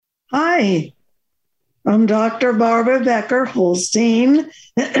Hi, I'm Dr. Barbara Becker, Holstein,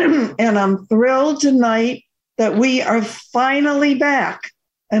 and I'm thrilled tonight that we are finally back.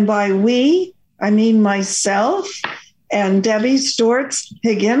 And by we, I mean myself and Debbie Storz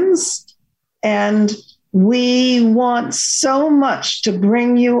Higgins. And we want so much to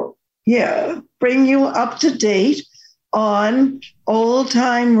bring you up to date on old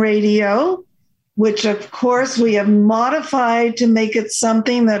time radio, which of course we have modified to make it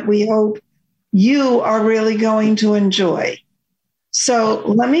something that we hope you are really going to enjoy. So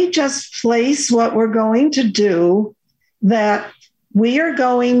let me just place what we're going to do, that we are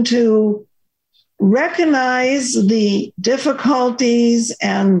going to recognize the difficulties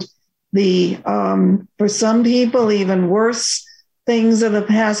and the, for some people, even worse things of the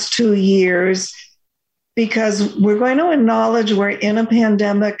past 2 years, because we're going to acknowledge we're in a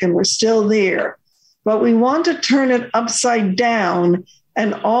pandemic and we're still there. But we want to turn it upside down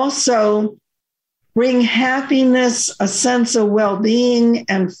and also bring happiness, a sense of well-being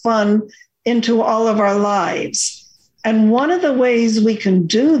and fun into all of our lives. And one of the ways we can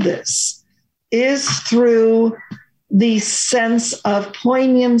do this is through the sense of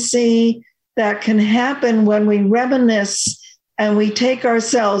poignancy that can happen when we reminisce and we take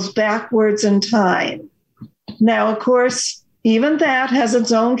ourselves backwards in time. Now, of course, even that has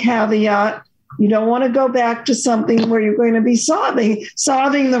its own caveat. You don't want to go back to something where you're going to be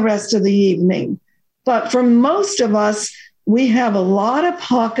sobbing the rest of the evening. But for most of us, we have a lot of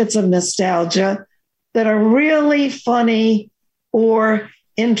pockets of nostalgia that are really funny or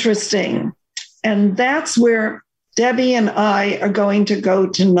interesting. And that's where Debbie and I are going to go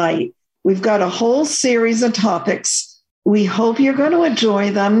tonight. We've got a whole series of topics. We hope you're going to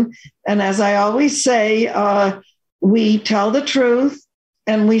enjoy them. And as I always say, we tell the truth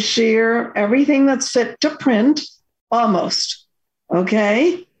and we share everything that's fit to print, almost.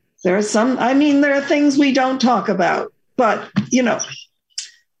 Okay? There are things we don't talk about, but,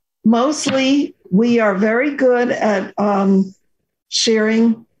 mostly we are very good at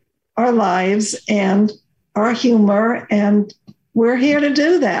sharing our lives and our humor, and we're here to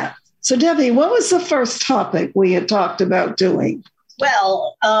do that. So, Debbie, what was the first topic we had talked about doing?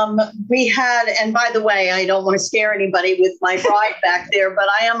 Well, we had, and by the way, I don't want to scare anybody with my bride back there, but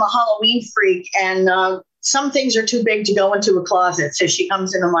I am a Halloween freak, and some things are too big to go into a closet, so she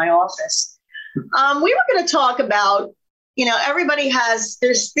comes into my office. We were going to talk about,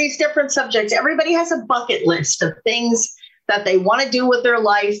 there's these different subjects. Everybody has a bucket list of things that they want to do with their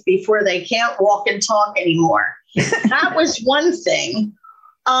life before they can't walk and talk anymore. That was one thing.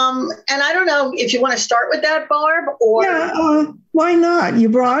 And I don't know if you want to start with that, Barb, or... Yeah, why not? You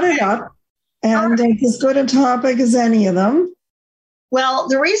brought it up, and it's as good a topic as any of them. Well,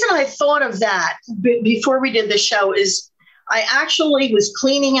 the reason I thought of that before we did the show is I actually was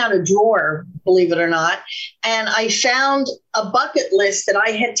cleaning out a drawer, believe it or not, and I found a bucket list that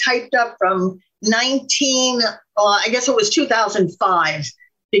I had typed up from 2005,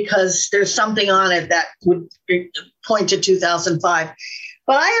 because there's something on it that would point to 2005.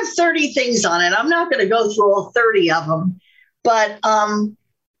 But I have 30 things on it. I'm not going to go through all 30 of them. But on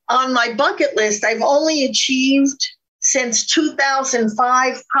my bucket list, I've only achieved since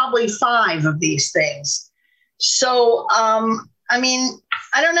 2005, probably 5 of these things. So, I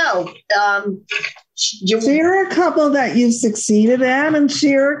don't know. Share a couple that you've succeeded at and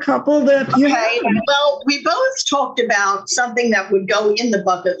share a couple that you haven't. Well, we both talked about something that would go in the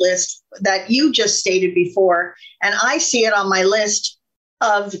bucket list that you just stated before. And I see it on my list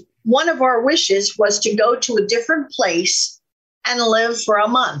of one of our wishes was to go to a different place and live for a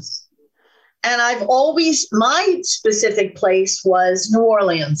month. And my specific place was New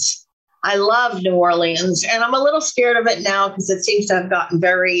Orleans. I love New Orleans, and I'm a little scared of it now because it seems to have gotten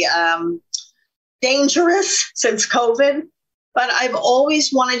very dangerous since COVID. But I've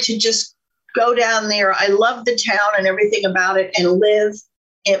always wanted to just go down there. I love the town and everything about it, and live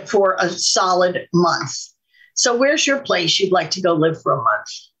it for a solid month. So where's your place you'd like to go live for a month?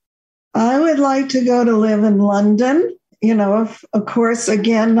 I would like to go to live in London. Of course,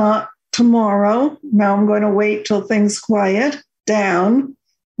 again, not tomorrow. Now I'm going to wait till things quiet down.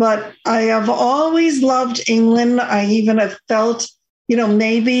 But I have always loved England. I even have felt,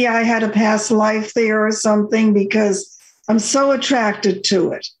 maybe I had a past life there or something, because I'm so attracted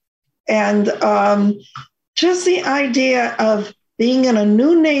to it. And just the idea of being in a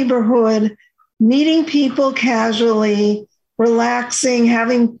new neighborhood, meeting people casually, relaxing,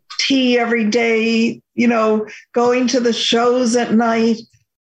 having tea every day, going to the shows at night.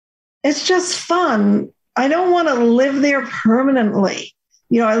 It's just fun. I don't want to live there permanently.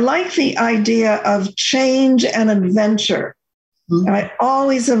 I like the idea of change and adventure. I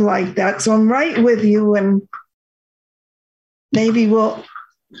always have liked that. So I'm right with you, and maybe it'll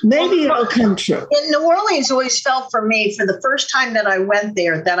come true. In New Orleans always felt for me, for the first time that I went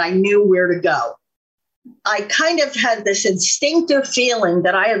there, that I knew where to go. I kind of had this instinctive feeling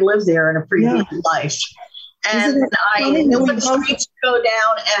that I had lived there in a previous life. And I knew what streets to go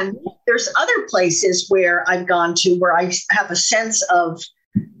down. And there's other places where I've gone to where I have a sense of,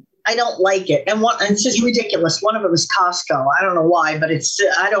 I don't like it. And it's just ridiculous. One of them is Costco. I don't know why, but it gets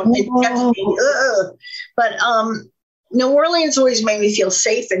me. But New Orleans always made me feel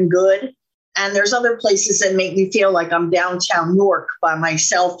safe and good. And there's other places that make me feel like I'm downtown Newark by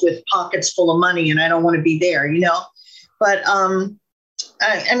myself with pockets full of money and I don't want to be there, But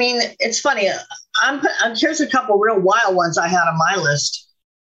I mean, it's funny. Here's a couple real wild ones I had on my list.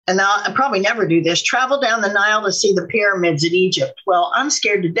 And I'll probably never do this. Travel down the Nile to see the pyramids in Egypt. Well, I'm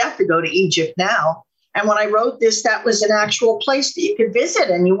scared to death to go to Egypt now. And when I wrote this, that was an actual place that you could visit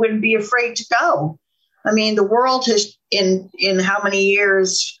and you wouldn't be afraid to go. I mean, the world has, in how many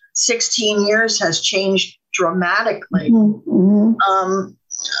years, 16 years, has changed dramatically. And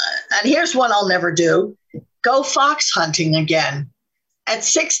here's one I'll never do. Go fox hunting again. At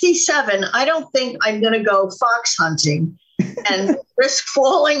 67, I don't think I'm going to go fox hunting and risk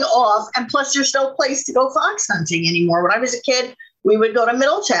falling off. And plus, there's no place to go fox hunting anymore. When I was a kid, we would go to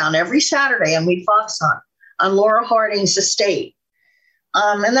Middletown every Saturday and we'd fox hunt on Laura Harding's estate.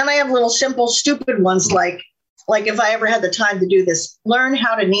 And then I have little simple, stupid ones like if I ever had the time to do this, learn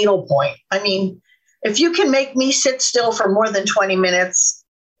how to needlepoint. I mean, if you can make me sit still for more than 20 minutes,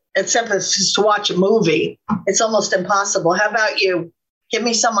 except if it's just to watch a movie, it's almost impossible. How about you? Give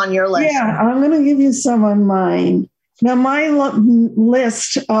me some on your list. Yeah, I'm going to give you some on mine. Now, my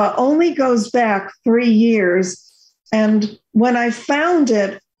list only goes back 3 years. And when I found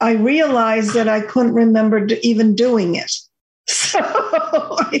it, I realized that I couldn't remember even doing it. So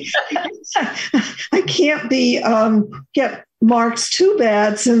I can't get marks too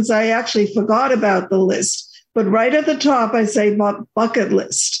bad since I actually forgot about the list. But right at the top, I say bucket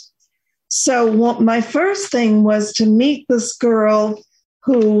list. So my first thing was to meet this girl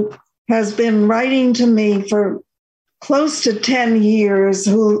who has been writing to me for close to 10 years,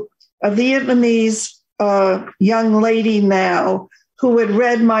 who a Vietnamese young lady now who had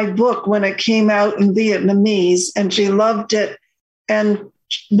read my book when it came out in Vietnamese, and she loved it. And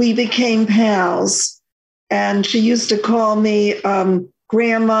we became pals. And she used to call me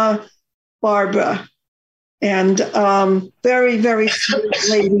Grandma Barbara. And very, very sweet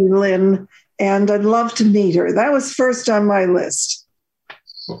lady, Lynn. And I'd love to meet her. That was first on my list.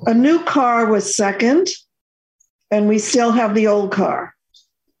 A new car was second. And we still have the old car.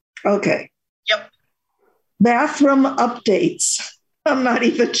 Okay. Yep. Bathroom updates. I'm not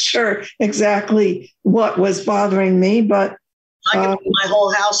even sure exactly what was bothering me, but I can put my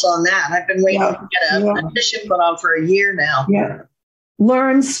whole house on that. I've been waiting to get an addition put on for a year now. Yeah.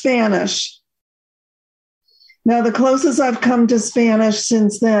 Learn Spanish. Now, the closest I've come to Spanish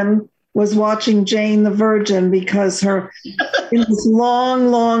since then was watching Jane the Virgin, because in this long,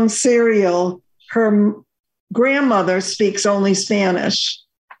 long serial, her grandmother speaks only Spanish.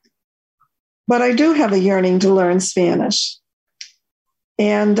 But I do have a yearning to learn Spanish.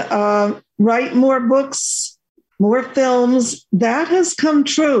 And write more books, more films. That has come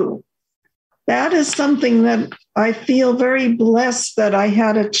true. That is something that I feel very blessed that I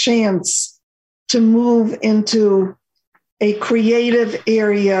had a chance to move into a creative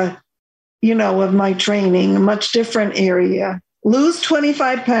area, of my training, a much different area. Lose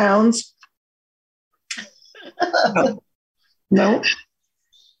 25 pounds. No.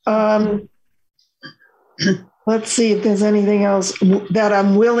 Let's see if there's anything else that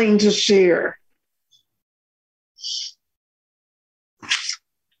I'm willing to share.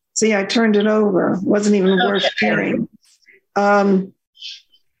 See, I turned it over. Wasn't even worth sharing.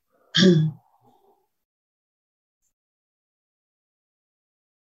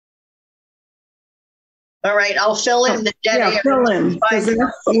 All right, I'll fill in the dead air. Fill in. Is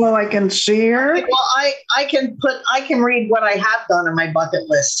that all I can share? Okay, well, I can read what I have done on my bucket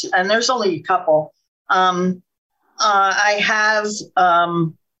list, and there's only a couple. I have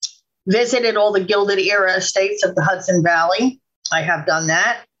visited all the Gilded Era estates of the Hudson Valley. I have done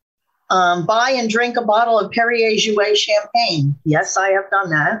that. Buy and drink a bottle of Perrier Jouet champagne. Yes, I have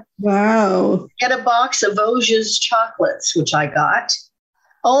done that. Wow. Get a box of Vosges chocolates, which I got.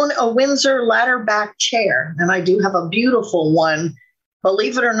 Own a Windsor ladder back chair. And I do have a beautiful one,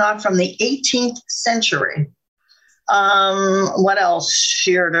 believe it or not, from the 18th century. What else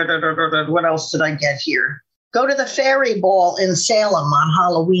here? What else did I get here? Go to the Fairy Ball in Salem on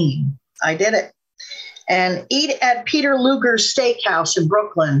Halloween. I did it. and eat at Peter Luger's Steakhouse in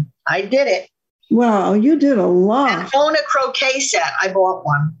Brooklyn. I did it. Wow, you did a lot. And own a croquet set. I bought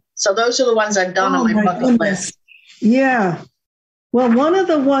one. So those are the ones I've done on my bucket list. Yeah. Well, one of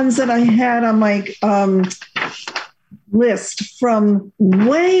the ones that I had on my list from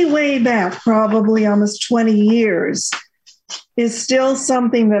way, way back, probably almost 20 years, is still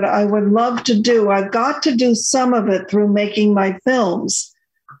something that I would love to do. I've got to do some of it through making my films,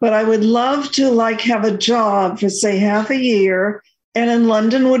 but I would love to have a job for, say, half a year, and in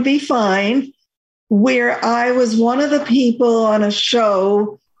London would be fine, where I was one of the people on a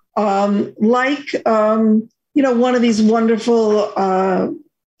show, one of these wonderful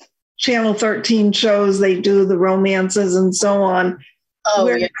Channel 13 shows. They do the romances and so on. Oh,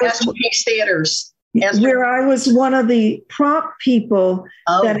 yeah, Masterpiece Theaters. Where I was one of the prop people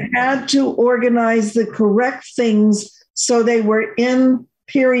that had to organize the correct things so they were in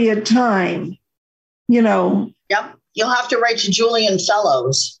period time, Yep. You'll have to write to Julian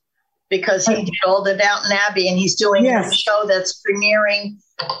Fellows, because he did all the Downton Abbey, and he's doing a show that's premiering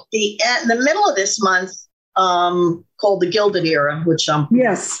in the middle of this month called The Gilded Era, which I'm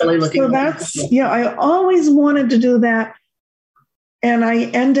really looking forward to. I always wanted to do that. And I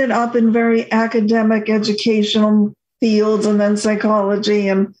ended up in very academic, educational fields and then psychology.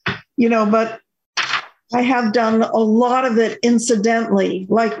 And, but I have done a lot of it incidentally,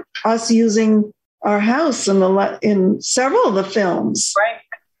 like us using our house in several of the films. Right.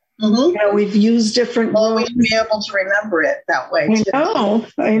 Mm-hmm. We've used different. Well, we'd be able to remember it that way.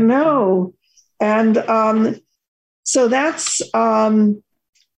 I know. And so that's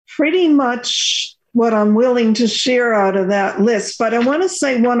pretty much what I'm willing to share out of that list. But I want to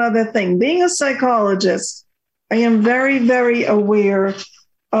say one other thing. Being a psychologist, I am very, very aware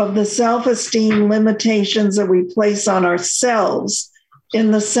of the self-esteem limitations that we place on ourselves,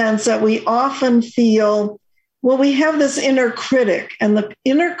 in the sense that we often feel, we have this inner critic, and the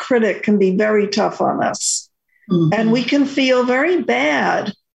inner critic can be very tough on us. Mm-hmm. And we can feel very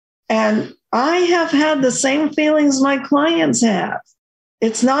bad. And I have had the same feelings my clients have.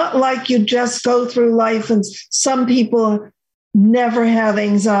 It's not like you just go through life, and some people never have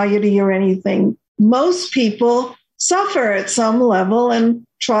anxiety or anything. Most people suffer at some level and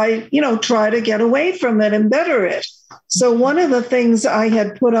try to get away from it and better it. So one of the things I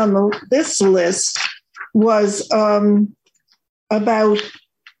had put on this list was about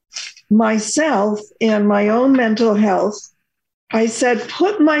myself and my own mental health. I said,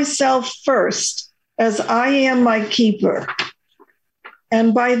 put myself first, as I am my keeper.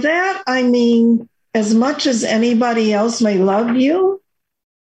 And by that, I mean, as much as anybody else may love you,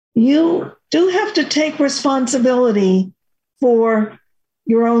 you do have to take responsibility for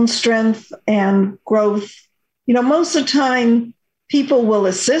your own strength and growth. Most of the time, people will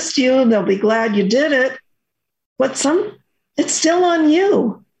assist you. They'll be glad you did it. But it's still on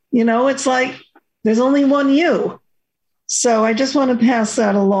you. It's like there's only one you. So I just want to pass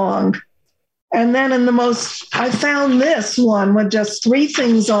that along. And then I found this one with just 3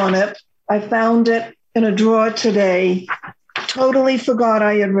 things on it. I found it in a drawer today. Totally forgot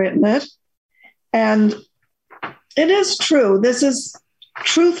I had written it. And it is true. This is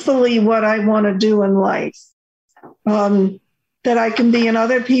truthfully what I want to do in life. That I can be in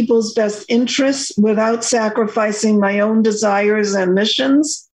other people's best interests without sacrificing my own desires and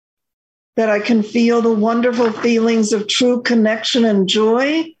missions. That I can feel the wonderful feelings of true connection and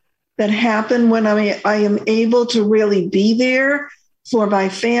joy that happen when I am able to really be there for my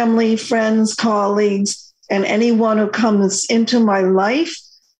family, friends, colleagues, and anyone who comes into my life,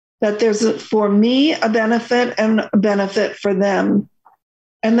 that there's, for me, a benefit and a benefit for them.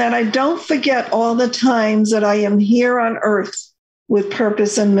 And that I don't forget all the times that I am here on earth with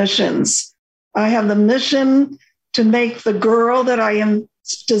purpose and missions. I have the mission to make the girl that I am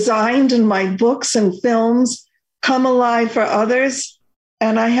designed in my books and films come alive for others.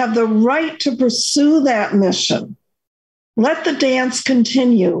 And I have the right to pursue that mission. Let the dance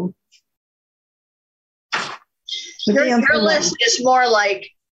continue. Your list is more like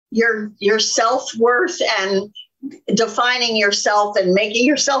your self-worth and defining yourself and making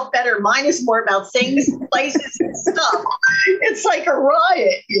yourself better. Mine is more about things, places, and stuff. It's like a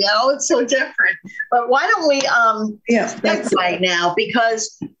riot, it's so different. But why don't we segue now?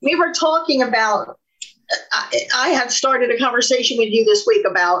 Because we were talking about, I had started a conversation with you this week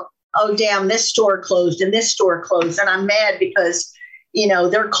about, oh, damn, this store closed and this store closed. And I'm mad because,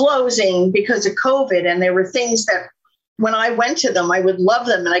 they're closing because of COVID. And there were things that when I went to them, I would love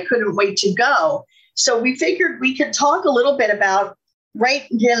them and I couldn't wait to go. So we figured we could talk a little bit about, right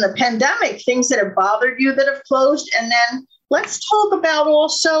in the pandemic, things that have bothered you that have closed, and then let's talk about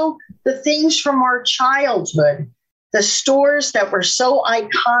also the things from our childhood, the stores that were so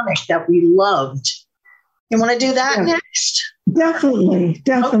iconic that we loved. You want to do that next? Definitely.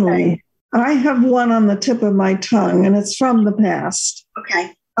 Okay. I have one on the tip of my tongue, and it's from the past.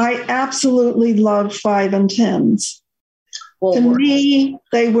 Okay. I absolutely love 5 and 10s. Well, to me,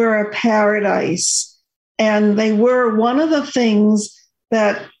 they were a paradise. And they were one of the things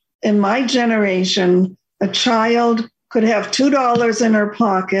that in my generation, a child could have $2 in her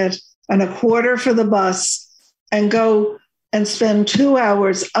pocket and a quarter for the bus and go and spend 2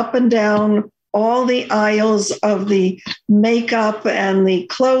 hours up and down all the aisles of the makeup and the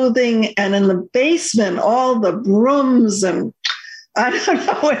clothing, and in the basement, all the brooms and I don't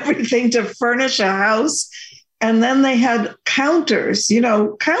know, everything to furnish a house. And then they had counters. You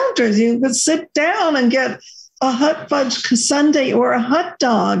could sit down and get a hot fudge sundae or a hot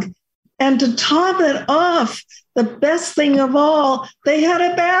dog. And to top it off, the best thing of all, they had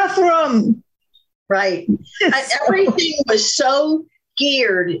a bathroom. Right. Everything was so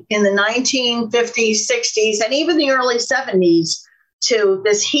geared in the 1950s, 60s, and even the early 70s to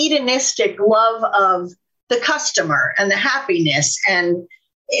this hedonistic love of the customer and the happiness. And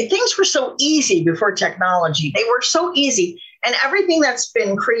things were so easy before technology. They were so easy. And everything that's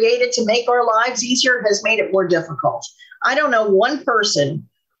been created to make our lives easier has made it more difficult. I don't know one person,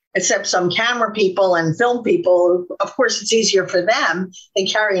 except some camera people and film people. Of course, it's easier for them than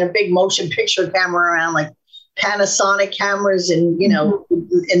carrying a big motion picture camera around like Panasonic cameras in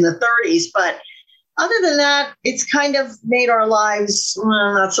the 30s. But other than that, it's kind of made our lives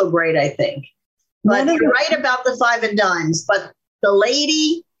not so great, I think. But you're right about the 5 and dimes. But the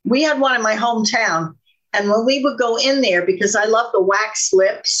lady, we had one in my hometown. And when we would go in there, because I love the wax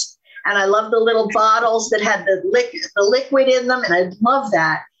lips and I love the little bottles that had the liquid in them, and I love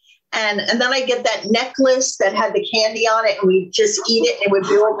that. And then I get that necklace that had the candy on it, and we just eat it, and it would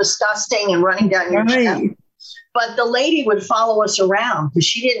be all disgusting and running down your chest. But the lady would follow us around because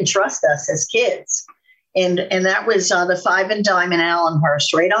she didn't trust us as kids. And that was the 5 and dime in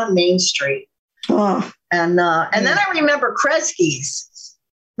Allenhurst, right on Main Street. Oh. And then I remember Kresge's.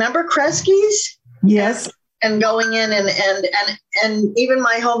 Remember Kresge's? Yes. And going in and even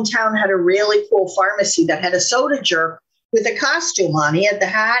my hometown had a really cool pharmacy that had a soda jerk with a costume on. He had the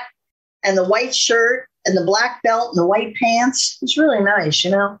hat and the white shirt and the black belt and the white pants. It was really nice,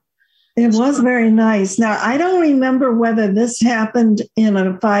 It was very nice. Now, I don't remember whether this happened in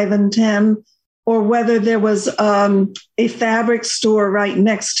a 5 and 10 or whether there was a fabric store right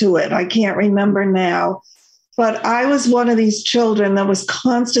next to it. I can't remember now. But I was one of these children that was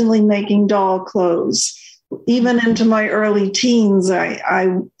constantly making doll clothes. Even into my early teens, I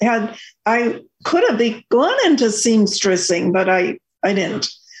could have gone into seamstressing, but I didn't.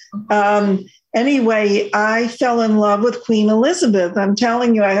 Anyway, I fell in love with Queen Elizabeth. I'm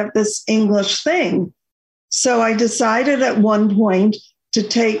telling you, I have this English thing. So I decided at one point to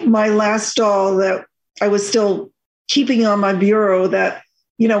take my last doll that I was still keeping on my bureau that,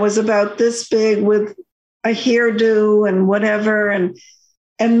 was about this big with a hairdo and whatever, and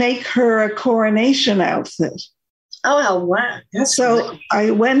make her a coronation outfit. Oh, wow. So I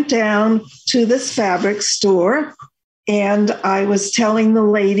went down to this fabric store, and I was telling the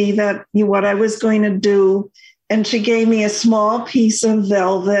lady that what I was going to do. And she gave me a small piece of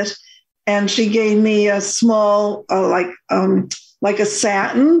velvet, and she gave me a small, like a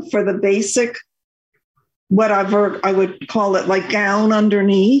satin for the basic, whatever I would call it, like gown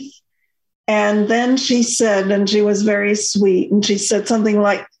underneath. And then she said, and she was very sweet, and she said something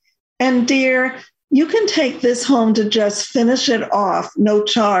like, "And dear, you can take this home to just finish it off, no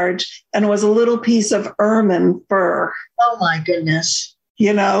charge." And it was a little piece of ermine fur. Oh, my goodness.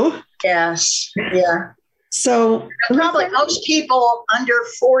 Yes. Yeah. So probably most people under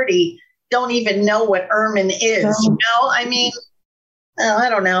 40 don't even know what ermine is. No. I mean, I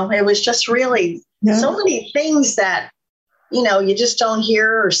don't know. It was just really so many things that, you just don't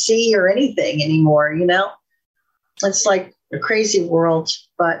hear or see or anything anymore, It's like a crazy world.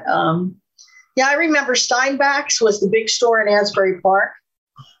 But I remember Steinbach's was the big store in Asbury Park.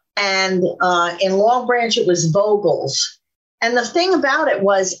 And in Long Branch, it was Vogel's. And the thing about it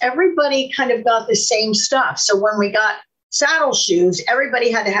was everybody kind of got the same stuff. So when we got saddle shoes,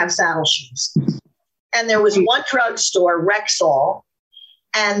 everybody had to have saddle shoes. And there was one drugstore, Rexall,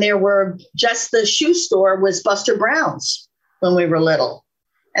 and there were just the shoe store was Buster Brown's when we were little.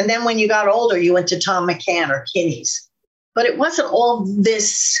 And then when you got older, you went to Tom McCann or Kinney's. But it wasn't all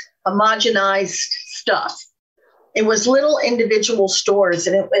this homogenized stuff. It was little individual stores,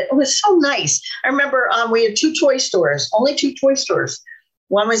 and it was so nice. I remember we had only two toy stores.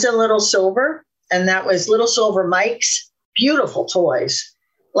 One was in Little Silver, and that was Little Silver Mike's. beautiful toys,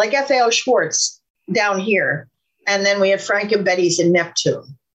 like FAO Schwartz down here. And then we had Frank and Betty's in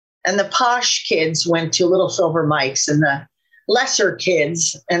Neptune. And the posh kids went to Little Silver Mike's, and the lesser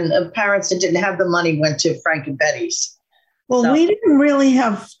kids and the parents that didn't have the money went to Frank and Betty's. Well, we didn't really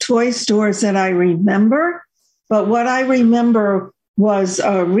have toy stores that I remember, but what I remember was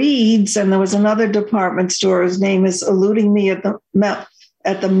Reed's, and there was another department store. His name is eluding me at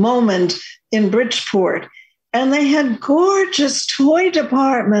the moment, in Bridgeport, and they had gorgeous toy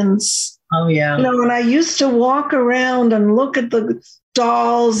departments. Oh yeah, and I used to walk around and look at the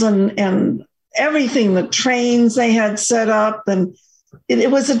dolls and everything, the trains they had set up, and it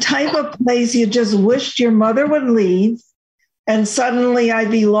was a type of place you just wished your mother would leave, and suddenly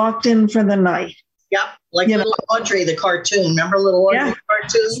I'd be locked in for the night. Yep, like Little Audrey, the cartoon. Remember Little Audrey, the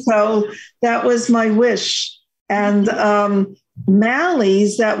cartoon? So that was my wish. And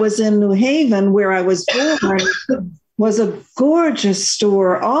Mally's, that was in New Haven, where I was born, was a gorgeous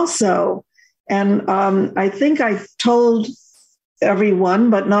store also. And I think I told everyone,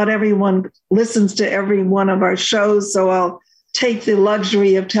 but not everyone listens to every one of our shows, so I'll take the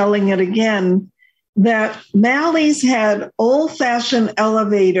luxury of telling it again, that Mally's had old-fashioned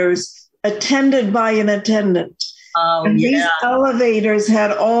elevators attended by an attendant. And these elevators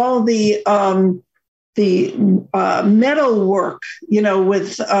had all the metal work,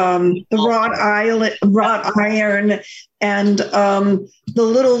 with the wrought iron and the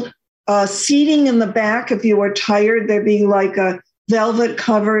little seating in the back. If you were tired, there'd be like a velvet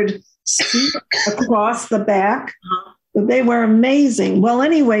covered seat across the back. But they were amazing. Well,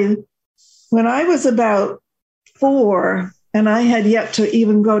 anyway, when I was about 4 and I had yet to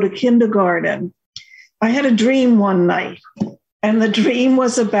even go to kindergarten, I had a dream one night, and the dream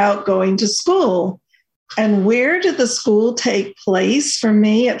was about going to school. And where did the school take place for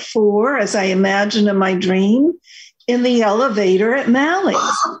me at 4, as I imagined in my dream? In the elevator at Mally's.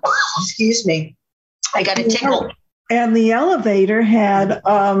 Excuse me. I got a tickle. And the elevator had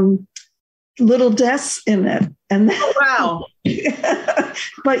little desks in it. And wow.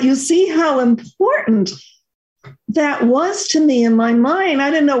 But you see how important that was to me in my mind. I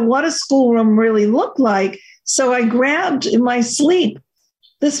didn't know what a schoolroom really looked like. So I grabbed in my sleep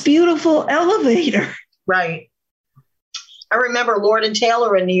this beautiful elevator. Right. I remember Lord and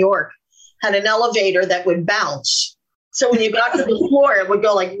Taylor in New York had an elevator that would bounce. So when you got to the floor, it would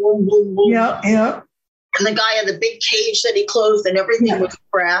go like boom, boom, boom. Yeah. And the guy had the big cage that he closed, and everything was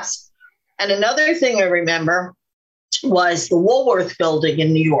brass. And another thing I remember was the Woolworth building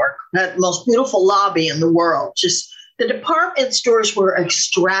in New York, that most beautiful lobby in the world. Just the department stores were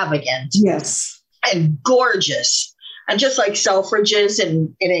extravagant. Yes. And gorgeous. And just like Selfridges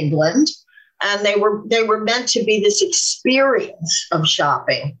in England. And they were meant to be this experience of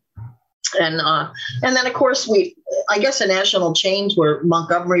shopping. And then, of course, I guess the national chains were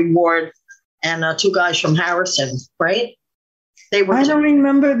Montgomery Ward and 2 guys from Harrison, right? I don't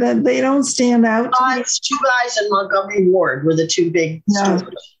remember that. They don't stand out. It's 2 guys in Montgomery Ward were the 2 big stores.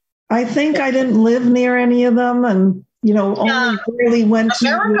 I think I didn't live near any of them, and only really went to.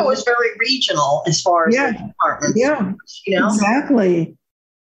 America was very regional as far as the departments. Yeah, exactly.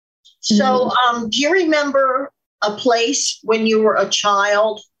 So, do you remember a place when you were a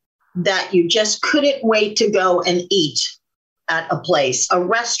child that you just couldn't wait to go and eat at a place, a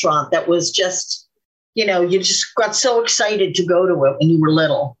restaurant that was just, you just got so excited to go to it when you were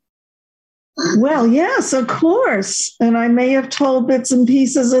little? Well, yes, of course. And I may have told bits and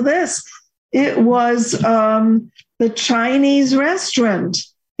pieces of this. It was the Chinese restaurant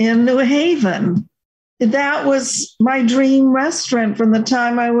in New Haven. That was my dream restaurant from the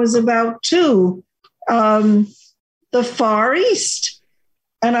time I was about 2. The Far East.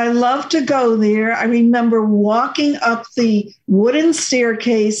 And I loved to go there. I remember walking up the wooden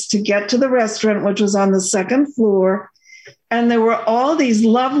staircase to get to the restaurant, which was on the 2nd floor. And there were all these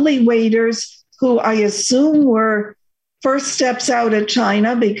lovely waiters who I assume were first steps out of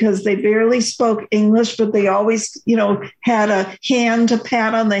China, because they barely spoke English, but they always, had a hand to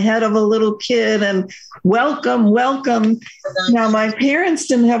pat on the head of a little kid and welcome, welcome. Now, my parents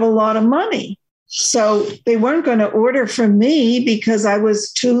didn't have a lot of money, so they weren't going to order for me because I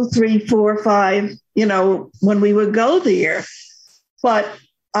was 2, 3, 4, 5, when we would go there. But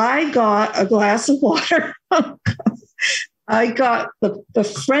I got a glass of water. I got the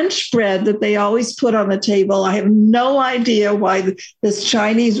French bread that they always put on the table. I have no idea why this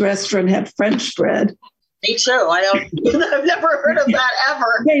Chinese restaurant had French bread. Me too. I've never heard of that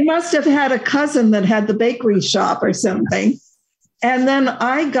ever. They must have had a cousin that had the bakery shop or something. And then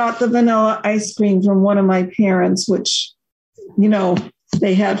I got the vanilla ice cream from one of my parents, which,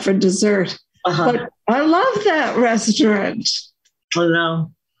 they had for dessert. But I love that restaurant. I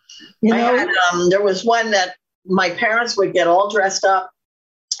know. There was one that my parents would get all dressed up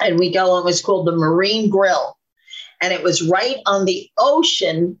and we go, it was called the Marine Grill. And it was right on the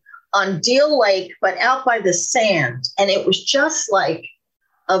ocean on Deal Lake, but out by the sand. And it was just like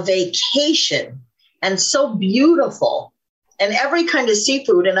a vacation and so beautiful. And every kind of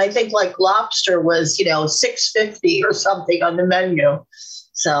seafood. And I think like lobster was, $6.50 or something on the menu.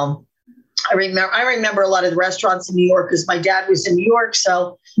 So I remember a lot of the restaurants in New York because my dad was in New York.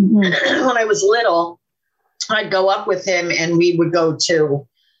 So when I was little, I'd go up with him and we would go to,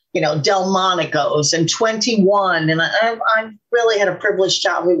 Delmonico's and 21. And I really had a privileged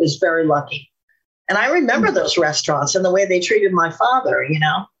childhood. Was very lucky. And I remember those restaurants and the way they treated my father,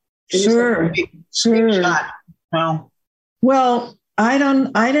 Sure. Big shot. Well, I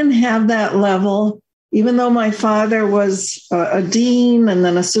didn't have that level, even though my father was a dean and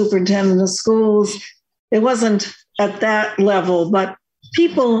then a superintendent of schools. It wasn't at that level, but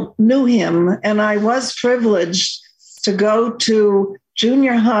people knew him. And I was privileged to go to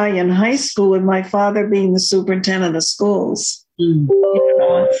junior high and high school with my father being the superintendent of schools.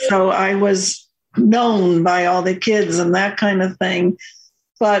 So I was known by all the kids and that kind of thing.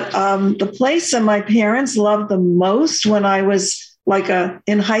 But the place that my parents loved the most when I was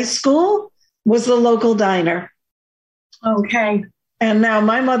in high school was the local diner. Okay. And now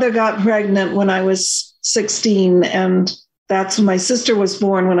my mother got pregnant when I was 16, and that's when my sister was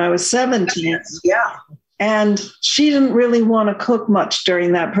born when I was 17. Yeah. And she didn't really want to cook much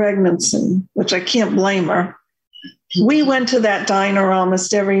during that pregnancy, which I can't blame her. We went to that diner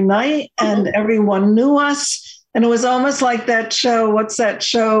almost every night, and everyone knew us. And it was almost like that show. What's that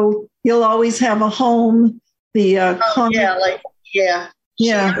show? You'll Always Have a Home. Cheers.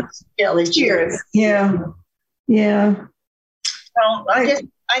 Yeah. Well,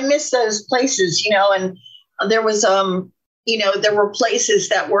 I miss those places, and there was, there were places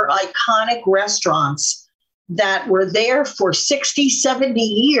that were iconic restaurants that were there for 60, 70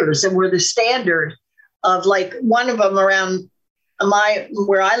 years and were the standard of one of them around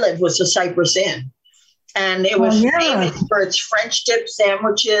where I live was the Cypress Inn. And it was famous for its French dip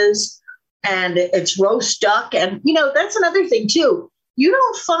sandwiches and its roast duck. And, that's another thing, too. You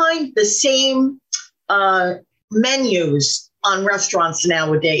don't find the same menus on restaurants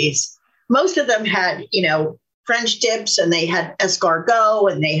nowadays. Most of them had, French dips, and they had escargot,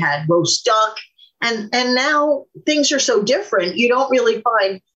 and they had roast duck. And now things are so different. You don't really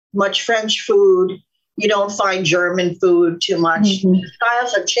find much French food. You don't find German food too much. The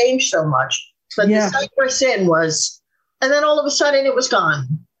styles have changed so much. But the Cypress Inn was, and then all of a sudden it was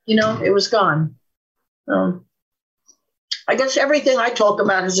gone. It was gone. I guess everything I talk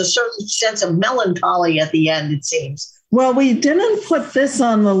about has a certain sense of melancholy at the end, it seems. Well, we didn't put this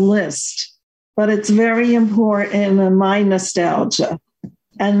on the list, but it's very important in my nostalgia.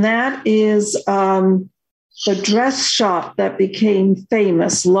 And that is the dress shop that became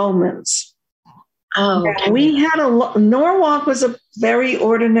famous, Lohman's. Oh, okay. We had Norwalk was a very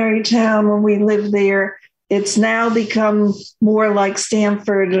ordinary town when we lived there. It's now become more like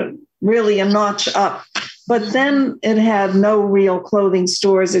Stamford, really a notch up. But then it had no real clothing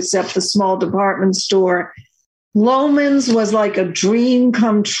stores except the small department store. Lohman's was like a dream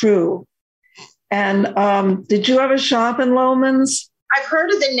come true. And did you ever shop in Lohman's? I've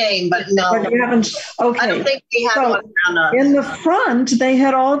heard of the name, but no. But you haven't. Okay. I don't think we had one around us. In the front, they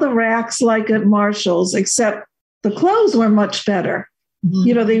had all the racks like at Marshall's, except the clothes were much better.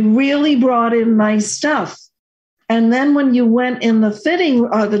 They really brought in nice stuff. And then when you went in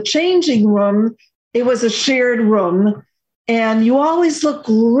the changing room, it was a shared room, and you always looked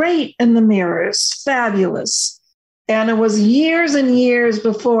great in the mirrors, fabulous. And it was years and years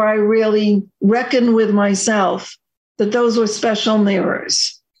before I really reckoned with myself that those were special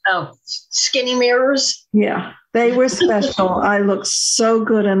mirrors. Oh, skinny mirrors? Yeah, they were special. I looked so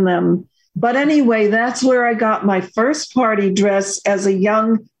good in them. But anyway, that's where I got my first party dress as a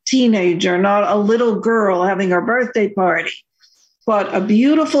young teenager, not a little girl having her birthday party, but a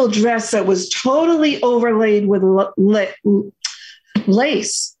beautiful dress that was totally overlaid with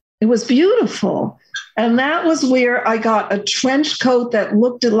lace. It was beautiful. And that was where I got a trench coat that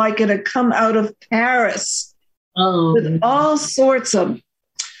looked like it had come out of Paris. With all sorts of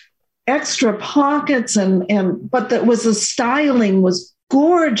extra pockets but the styling was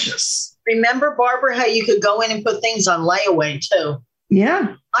gorgeous. Remember, Barbara, how you could go in and put things on layaway too?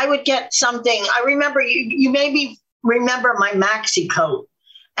 Yeah. I would get something. I remember you maybe remember my maxi coat.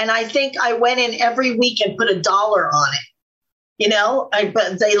 And I think I went in every week and put $1 on it.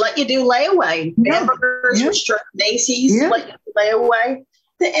 But they let you do layaway. Hamburgers, Macy's, let you do layaway.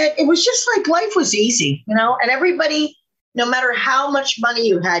 it was just like life was easy, you know, and everybody, no matter how much money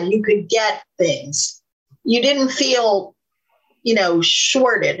you had, you could get things. You didn't feel, you know,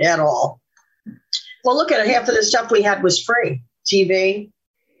 shorted at all. Well, look at it. Half of the stuff we had was free. TV,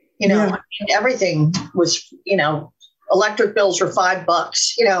 you know, I mean, everything was, you know, electric bills were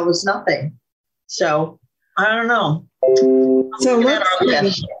 $5. You know, it was nothing. So I don't know. So what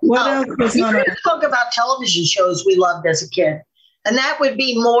else was on our talk about television shows we loved as a kid? And that would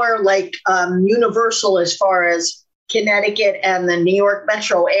be more like Universal as far as Connecticut and the New York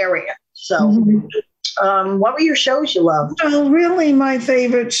metro area. So what were your shows you loved? Well, really my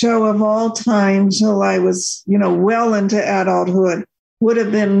favorite show of all time till I was, you know, well into adulthood would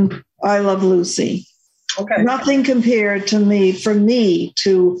have been I Love Lucy. Okay. Nothing compared to the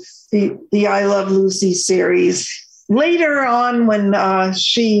I Love Lucy series. Later on when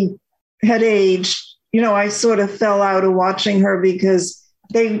she had aged, you know, I sort of fell out of watching her because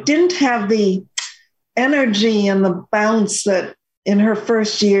they didn't have the energy and the bounce that in her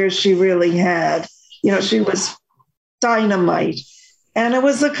first years she really had. You know, she was dynamite. And it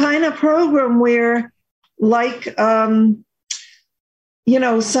was the kind of program where, like, you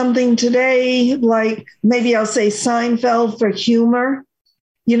know, something today, like maybe I'll say Seinfeld for humor,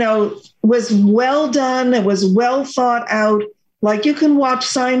 you know, was well done. It was well thought out. Like you can watch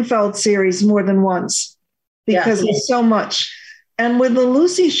Seinfeld series more than once because there's so much. And with the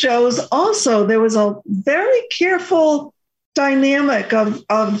Lucy shows also, there was a very careful dynamic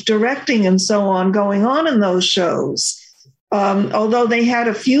of directing and so on going on in those shows. Although they had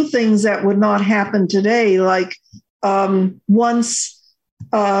a few things that would not happen today, like once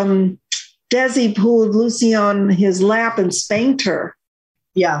Desi pulled Lucy on his lap and spanked her.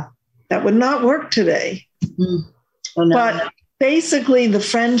 Yeah. That would not work today. Oh, no. But basically the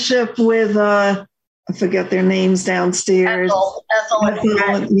friendship with, I forget their names downstairs.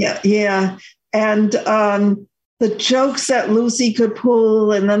 Ethel. Yeah. And the jokes that Lucy could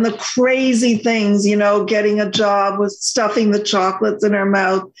pull and then the crazy things, you know, getting a job with stuffing the chocolates in her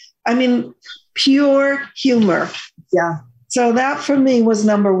mouth. I mean, pure humor. Yeah. So that for me was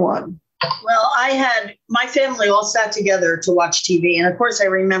number one. Well, my family all sat together to watch TV. And of course, I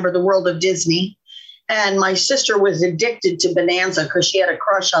remember the world of Disney. And my sister was addicted to Bonanza because she had a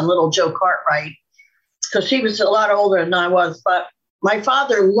crush on little Joe Cartwright because she was a lot older than I was. But my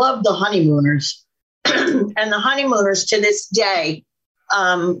father loved the Honeymooners. And the Honeymooners to this day,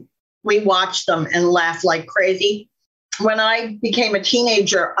 we watch them and laugh like crazy. When I became a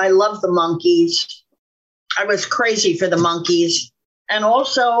teenager, I loved the Monkees. I was crazy for the Monkees. And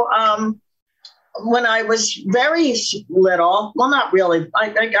also, when I was very little, well, not really, I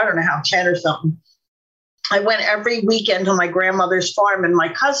don't know how, 10 or something, I went every weekend to my grandmother's farm, and my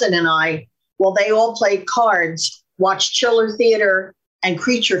cousin and I, well, they all played cards, watched Chiller Theater and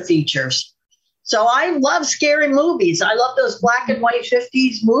Creature Features. So I love scary movies. I love those black and white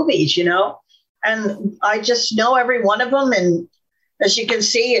 50s movies, you know, and I just know every one of them. And as you can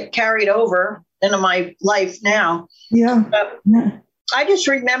see, it carried over into my life now. Yeah. I just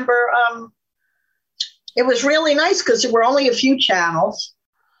remember it was really nice because there were only a few channels.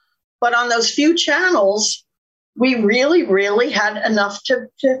 But on those few channels, we really, really had enough to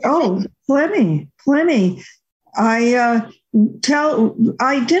plenty. I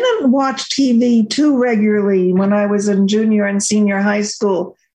didn't watch TV too regularly when I was in junior and senior high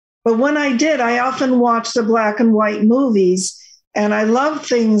school. But when I did, I often watched the black and white movies. And I love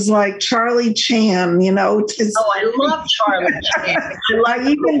things like Charlie Chan, you know. I love Charlie Chan.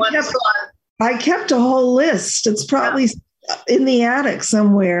 I kept a whole list. It's probably in the attic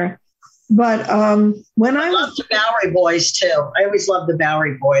somewhere. But when I loved the Bowery Boys too. I always loved the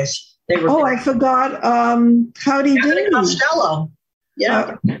Bowery Boys. They were I forgot Howdy Doody. Costello.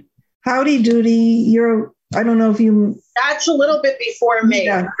 Yeah. Howdy Doody. I don't know if you. That's a little bit before me.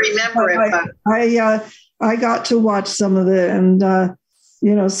 Yeah. Remember it. I got to watch some of it and,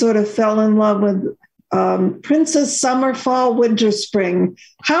 you know, sort of fell in love with Princess Summer, Fall, Winter, Spring.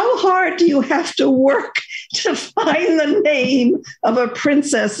 How hard do you have to work to find the name of a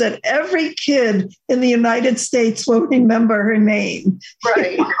princess that every kid in the United States will remember her name?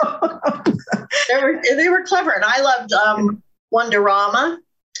 Right. They were clever. And I loved Wonderama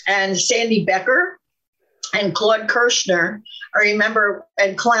and Sandy Becker and Claude Kirshner. I remember,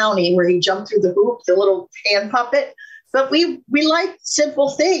 and Clowny, where he jumped through the hoop, the little hand puppet. But we like simple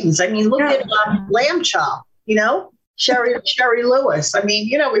things. I mean, look at Lamb Chop, you know, Sherry Lewis. I mean,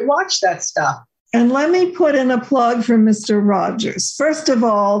 you know, we watch that stuff. And let me put in a plug for Mr. Rogers. First of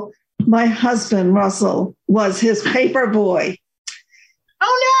all, my husband, Russell, was his paper boy.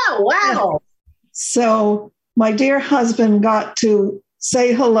 Oh, no. Wow. So my dear husband got to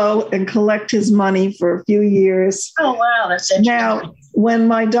say hello and collect his money for a few years. Oh, wow. That's interesting. Now, when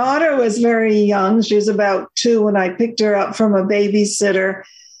my daughter was very young, she was about 2 when I picked her up from a babysitter,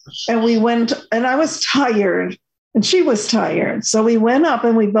 and we went, and I was tired and she was tired. So we went up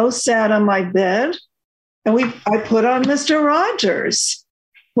and we both sat on my bed, and I put on Mr. Rogers.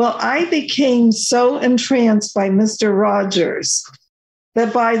 Well, I became so entranced by Mr. Rogers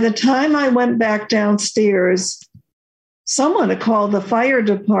that by the time I went back downstairs, someone had called the fire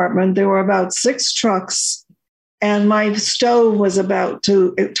department. There were about 6 trucks, and my stove was about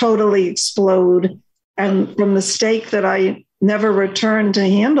to totally explode, and from the stake that I never returned to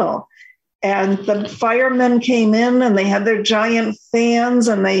handle. And the firemen came in, and they had their giant fans,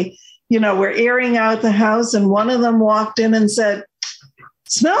 and they, were airing out the house. And one of them walked in and said,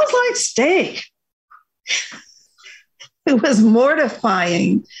 "Smells like steak." It was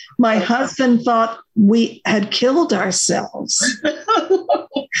mortifying. My husband thought we had killed ourselves.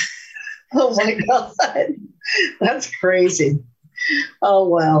 Oh my God. That's crazy. Oh,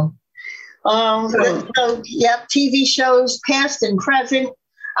 wow. So, yeah, TV shows, past and present.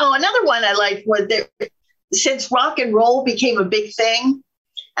 Oh, another one I liked was that since rock and roll became a big thing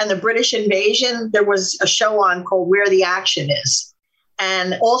and the British invasion, there was a show on called Where the Action Is.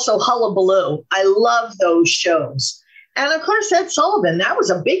 And also Hullabaloo. I love those shows. And of course, Ed Sullivan, that was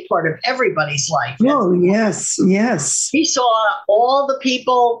a big part of everybody's life. Oh, yes, yes. He saw all the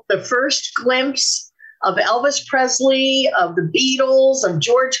people, the first glimpse of Elvis Presley, of the Beatles, of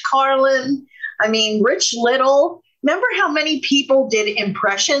George Carlin. I mean, Rich Little. Remember how many people did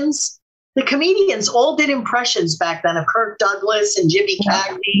impressions? The comedians all did impressions back then of Kirk Douglas and Jimmy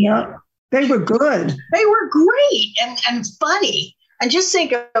Cagney. Yeah, they were good. They were great and funny. And just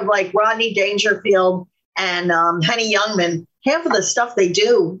think of like Rodney Dangerfield and Henny Youngman. Half of the stuff they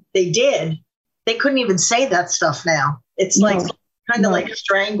did, they couldn't even say that stuff now. It's like like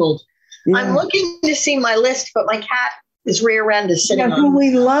strangled. Yeah. I'm looking to see my list, but my cat is rear end is sitting on.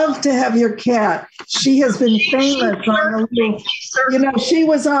 We love to have your cat. She has been famous on the she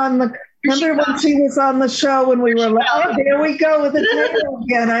was on the. Remember when she was on the show when we were like, oh, there we go with the tail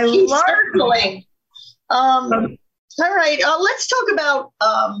again. I love circling. All right, let's talk about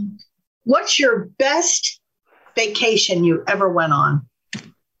what's your best vacation you ever went on?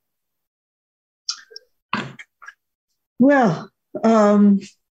 Well,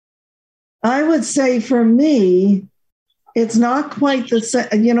 I would say for me, it's not quite the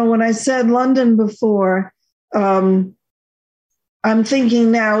same. When I said London before, I'm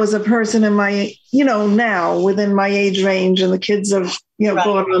thinking now as a person in my, now within my age range, and the kids have, right,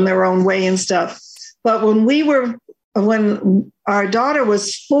 gone on their own way and stuff. But when our daughter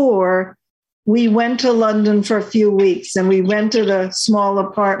was 4, we went to London for a few weeks, and we rented a small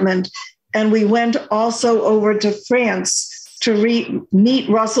apartment, and we went also over to France to meet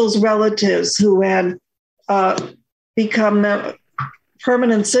Russell's relatives who had become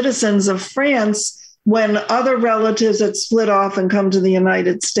permanent citizens of France when other relatives had split off and come to the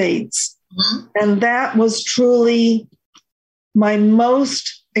United States. Mm-hmm. And that was truly my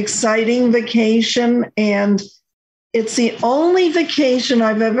most exciting vacation. And it's the only vacation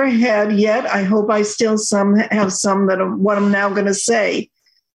I've ever had yet. I hope I still have some that are what I'm now going to say,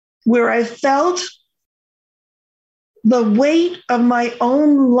 where I felt the weight of my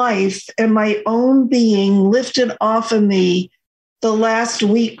own life and my own being lifted off of me the last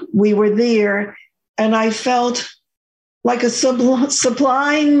week we were there. And I felt like a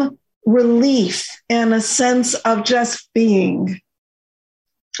sublime relief and a sense of just being.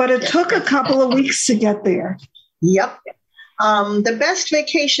 But it took a couple of weeks to get there. Yep. The best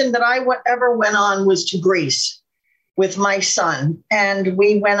vacation that I ever went on was to Greece with my son. And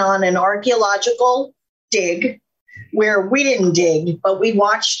we went on an archaeological dig where we didn't dig, but we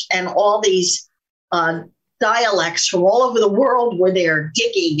watched, and all these dialects from all over the world were there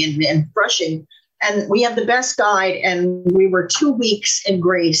digging and brushing. And we had the best guide, and we were 2 weeks in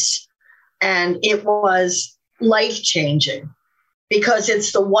Greece, and it was life-changing because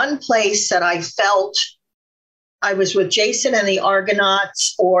it's the one place that I felt I was with Jason and the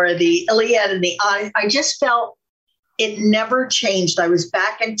Argonauts or the Iliad and the I just felt it never changed. I was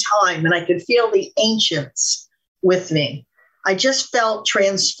back in time, and I could feel the ancients with me. I just felt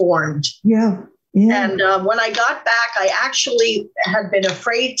transformed. Yeah. Yeah. And when I got back, I actually had been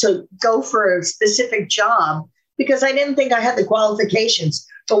afraid to go for a specific job because I didn't think I had the qualifications.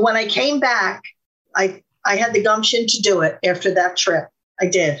 But when I came back, I had the gumption to do it after that trip. I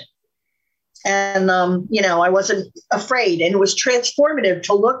did. And, I wasn't afraid. And it was transformative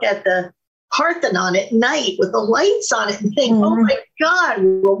to look at the Parthenon at night with the lights on it and think, oh, my God,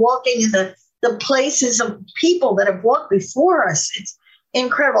 we were walking in the places of people that have walked before us.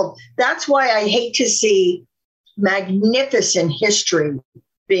 Incredible. That's why I hate to see magnificent history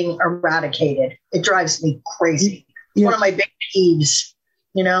being eradicated. It drives me crazy. It's one of my big peeves,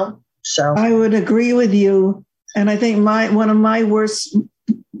 So I would agree with you. And I think one of my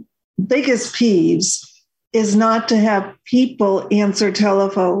biggest peeves is not to have people answer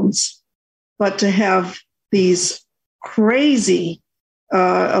telephones, but to have these crazy,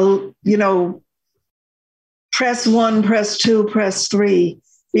 press 1, press 2, press 3,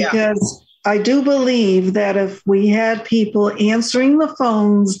 because I do believe that if we had people answering the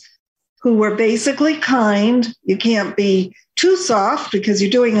phones who were basically kind, you can't be too soft because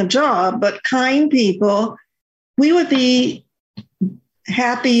you're doing a job, but kind people, we would be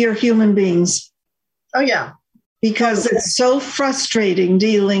happier human beings. Oh, yeah. Because it's so frustrating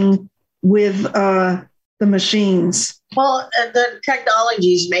dealing with the machines. Well, the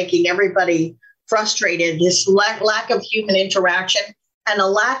technology is making everybody frustrated, this lack of human interaction and a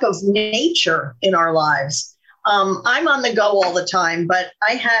lack of nature in our lives. I'm on the go all the time, but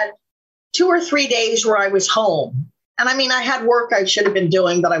I had 2 or 3 days where I was home. And I mean, I had work I should have been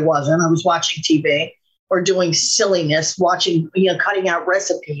doing, but I wasn't. I was watching TV or doing silliness, cutting out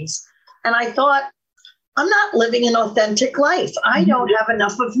recipes. And I thought, I'm not living an authentic life. I don't have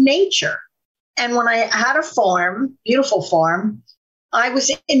enough of nature. And when I had a farm, beautiful farm, I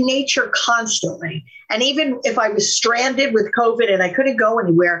was in nature constantly. And even if I was stranded with COVID and I couldn't go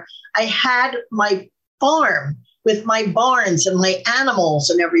anywhere, I had my farm with my barns and my animals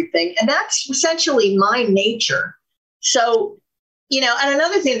and everything. And that's essentially my nature. So, and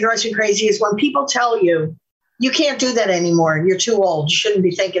another thing that drives me crazy is when people tell you, you can't do that anymore. You're too old. You shouldn't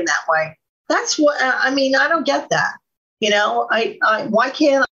be thinking that way. That's what, I don't get that. Why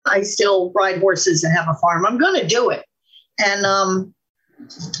can't I still ride horses and have a farm? I'm going to do it. And,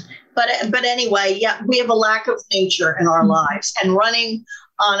 but anyway, we have a lack of nature in our lives, and running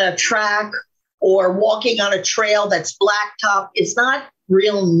on a track or walking on a trail that's blacktop is not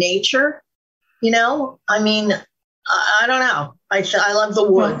real nature. I don't know. I love the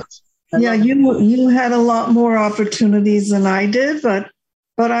woods. You had a lot more opportunities than I did, but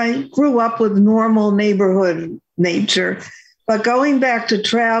I grew up with normal neighborhood nature. But going back to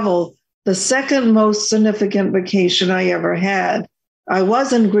travel, the second most significant vacation I ever had, I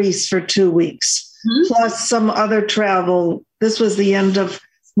was in Greece for 2 weeks, plus some other travel. This was the end of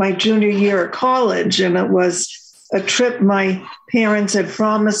my junior year of college, and it was a trip my parents had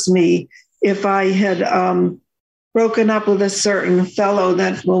promised me if I had broken up with a certain fellow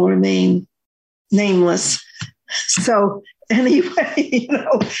that will remain nameless. So anyway,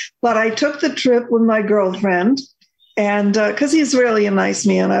 but I took the trip with my girlfriend, and because he's really a nice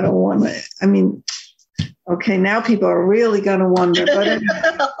man, I don't want to, okay, now people are really going to wonder, but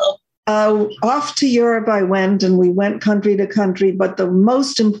off to Europe I went, and we went country to country, but the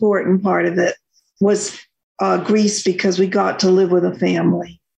most important part of it was Greece, because we got to live with a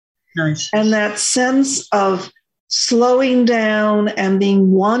family. Nice. And that sense of slowing down and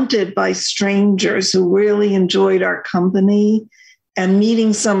being wanted by strangers who really enjoyed our company, and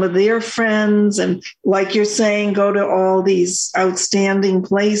meeting some of their friends, and like you're saying, go to all these outstanding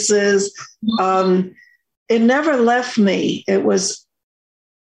places. It never left me. It was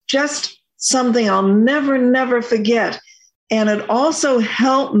just something I'll never forget. And it also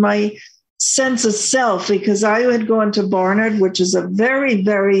helped my sense of self, because I had gone to Barnard, which is a very,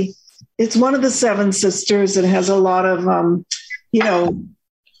 very, it's one of the Seven Sisters. It has a lot of,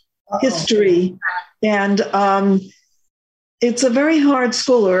 history. And it's a very hard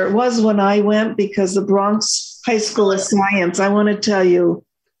school, or it was when I went, because the Bronx High School of Science, I want to tell you,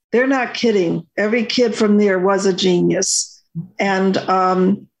 they're not kidding. Every kid from there was a genius. And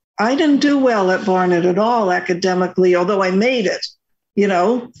I didn't do well at Barnard at all academically, although I made it,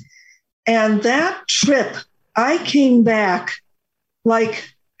 And that trip, I came back like,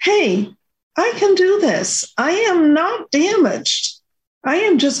 hey, I can do this. I am not damaged. I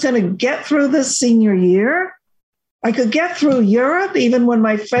am just going to get through this senior year. I could get through Europe. Even when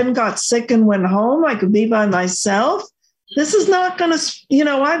my friend got sick and went home, I could be by myself. This is not going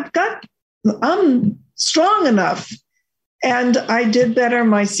to, I'm strong enough. And I did better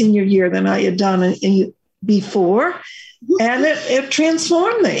my senior year than I had done before. And it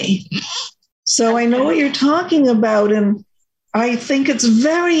transformed me. So I know what you're talking about. And I think it's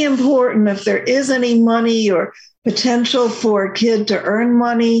very important, if there is any money or potential for a kid to earn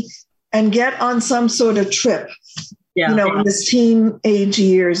money and get on some sort of trip, in his teenage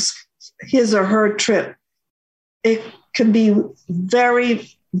years, his or her trip, it can be very,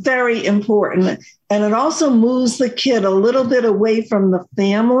 very important. And it also moves the kid a little bit away from the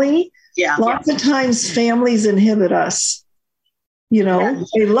family. Yeah. Lots of times families inhibit us.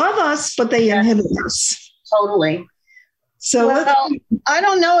 They love us, but they inhibit us. Totally. So I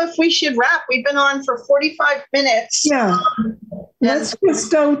don't know if we should wrap. We've been on for 45 minutes. Yeah. Let's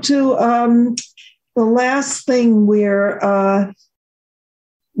just go to the last thing where,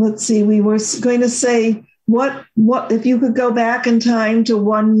 let's see, we were going to say, what if you could go back in time to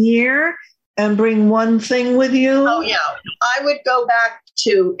 1 year and bring one thing with you? Oh, yeah. I would go back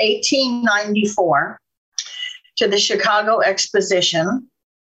to 1894 to the Chicago Exposition,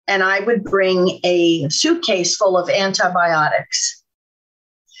 and I would bring a suitcase full of antibiotics,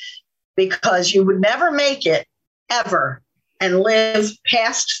 because you would never make it ever and live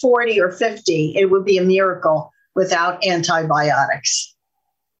past 40 or 50. It would be a miracle without antibiotics.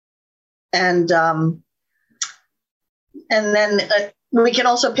 And then we can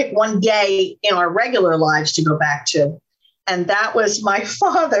also pick one day in our regular lives to go back to. And that was my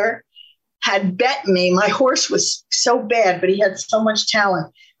father had bet me. My horse was so bad, but he had so much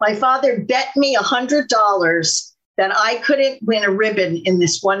talent. My father bet me $100 that I couldn't win a ribbon in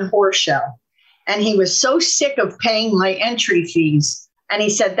this one horse show. And he was so sick of paying my entry fees. And he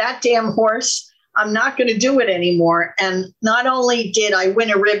said, that damn horse, I'm not going to do it anymore. And not only did I win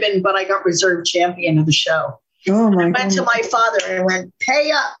a ribbon, but I got reserve champion of the show. Oh my I went to my father and went,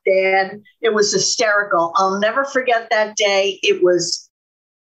 pay up, Dad. It was hysterical. I'll never forget that day. It was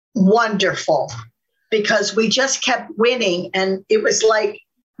wonderful because we just kept winning. And it was like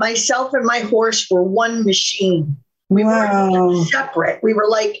myself and my horse were one machine. We weren't separate. We were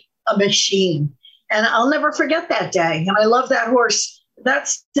like a machine. And I'll never forget that day. And I love that horse.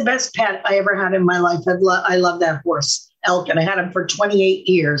 That's the best pet I ever had in my life. I love that horse, Elkin. I had him for 28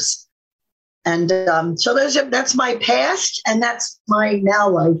 years. And so that's my past, and that's my now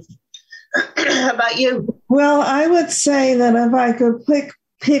life. How about you? Well, I would say that if I could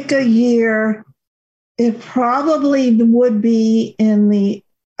pick a year, it probably would be in the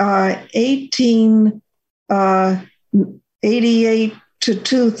 1888 to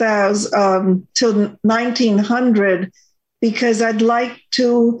 2000 till 1900, because I'd like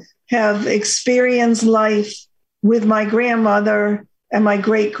to have experienced life with my grandmother and my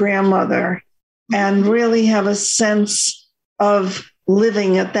great-grandmother and really have a sense of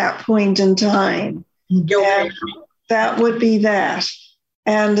living at that point in time. And that would be that.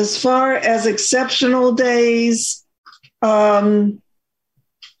 And as far as exceptional days, for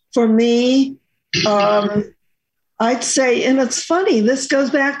me, I'd say, and it's funny, this goes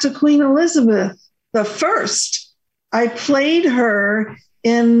back to Queen Elizabeth I. I played her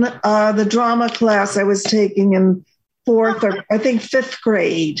in the drama class I was taking in fourth or I think fifth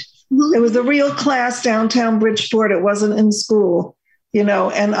grade. Mm-hmm. It was a real class downtown Bridgeport. It wasn't in school,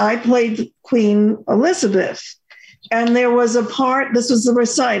 and I played Queen Elizabeth. And there was a part, this was the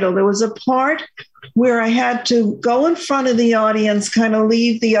recital, there was a part where I had to go in front of the audience, kind of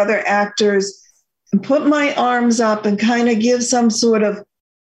leave the other actors and put my arms up and kind of give some sort of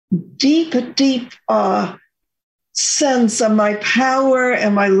deep sense of my power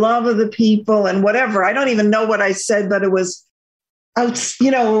and my love of the people and whatever. I don't even know what I said, but it was,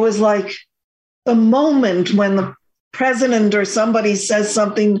 it was like a moment when the president or somebody says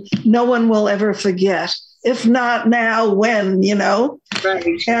something no one will ever forget. If not now, when, Right.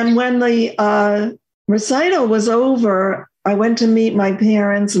 And when the recital was over, I went to meet my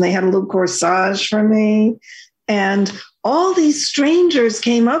parents and they had a little corsage for me. And all these strangers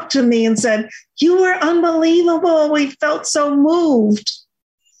came up to me and said, you were unbelievable. We felt so moved.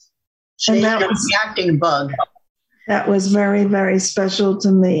 And that was the acting bug. That was very, very special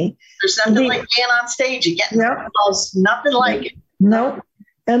to me. There's nothing like being on stage and getting calls, nothing like it. Nope.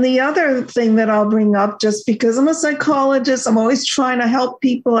 And the other thing that I'll bring up, just because I'm a psychologist, I'm always trying to help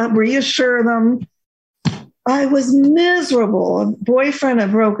people, reassure them. I was miserable. A boyfriend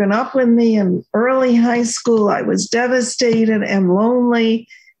had broken up with me in early high school. I was devastated and lonely.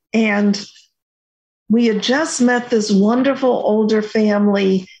 And we had just met this wonderful older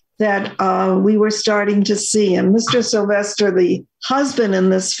family that we were starting to see. And Mr. Sylvester, the husband in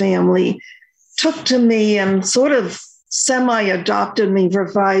this family, took to me and sort of semi-adopted me for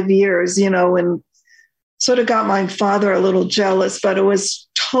 5 years, and sort of got my father a little jealous, but it was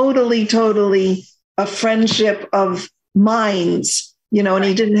totally a friendship of minds, and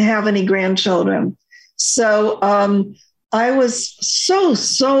he didn't have any grandchildren. So I was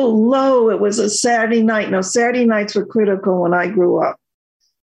so low. It was a Saturday night. No, Saturday nights were critical when I grew up.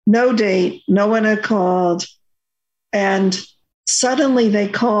 No date, no one had called. And suddenly they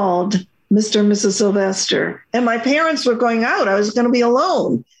called Mr. and Mrs. Sylvester. And my parents were going out. I was going to be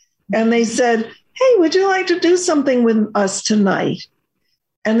alone. And they said, hey, would you like to do something with us tonight?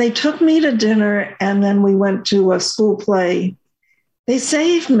 And they took me to dinner, and then we went to a school play. They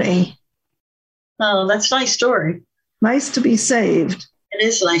saved me. Oh, that's a nice story. Nice to be saved. It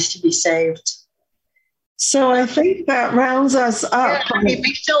is nice to be saved. So I think that rounds us up. Yeah, I mean,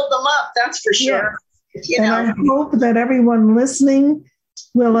 we filled them up, that's for sure. Yeah. And I hope that everyone listening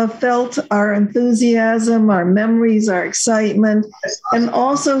will have felt our enthusiasm, our memories, our excitement, and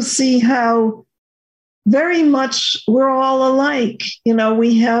also see how very much we're all alike. You know,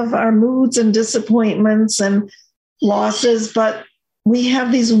 we have our moods and disappointments and losses, but we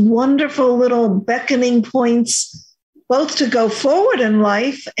have these wonderful little beckoning points, both to go forward in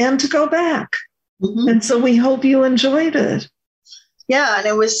life and to go back. Mm-hmm. And so we hope you enjoyed it. Yeah, and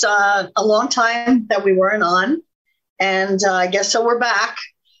it was a long time that we weren't on. And I guess so we're back.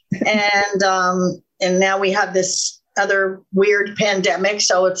 And now we have this other weird pandemic.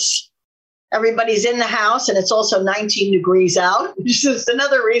 So everybody's in the house, and it's also 19 degrees out, which is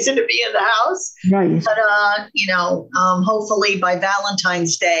another reason to be in the house. Right. But, hopefully by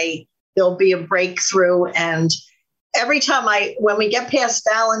Valentine's Day, there'll be a breakthrough. And every time when we get past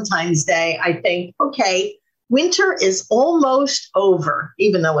Valentine's Day, I think, okay, winter is almost over,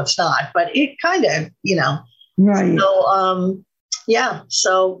 even though it's not, but it kind of, Right. So,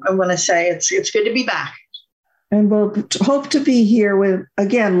 so I'm going to say it's good to be back. And we'll hope to be here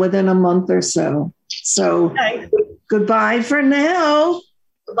within a month or so. So okay. Goodbye for now.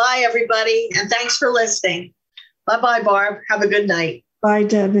 Goodbye, everybody. And thanks for listening. Bye-bye, Barb. Have a good night. Bye,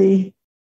 Debbie.